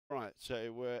Right,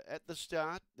 so we're at the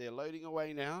start. They're loading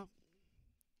away now.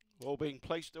 All being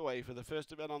placed away for the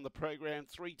first event on the program.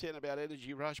 3:10 about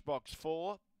Energy Rush, box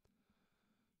 4.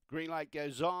 Green light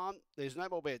goes on. There's no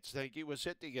more bets. Thank you. We're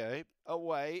set to go.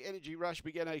 Away. Energy Rush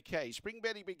began okay. Spring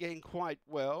Betty began quite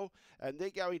well, and they're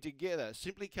going together.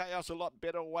 Simply Chaos a lot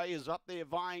better away is up there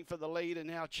vying for the lead, and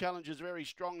now challenges very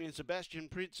strongly, and Sebastian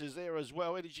Prince is there as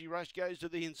well. Energy Rush goes to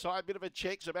the inside. Bit of a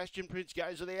check. Sebastian Prince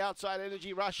goes to the outside.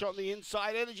 Energy Rush on the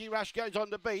inside. Energy Rush goes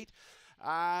on to beat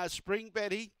Spring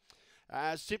Betty.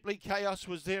 Simply Chaos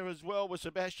was there as well with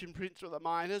Sebastian Prince with a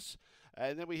minus.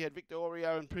 And then we had Victor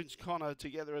Oreo and Prince Connor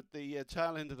together at the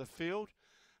tail end of the field.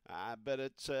 But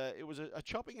it was a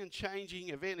chopping and changing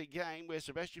event again where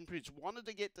Sebastian Prince wanted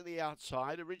to get to the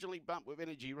outside, originally bumped with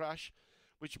Energy Rush,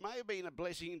 which may have been a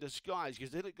blessing in disguise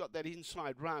because then it got that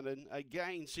inside run. And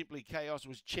again, Simply Chaos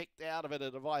was checked out of it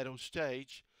at a vital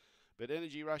stage. But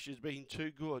Energy Rush has been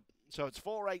too good. So it's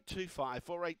 4:8.25,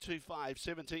 4:8.25,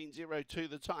 17:02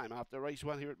 the time after race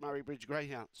 1 here at Murray-Bridge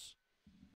Greyhounds.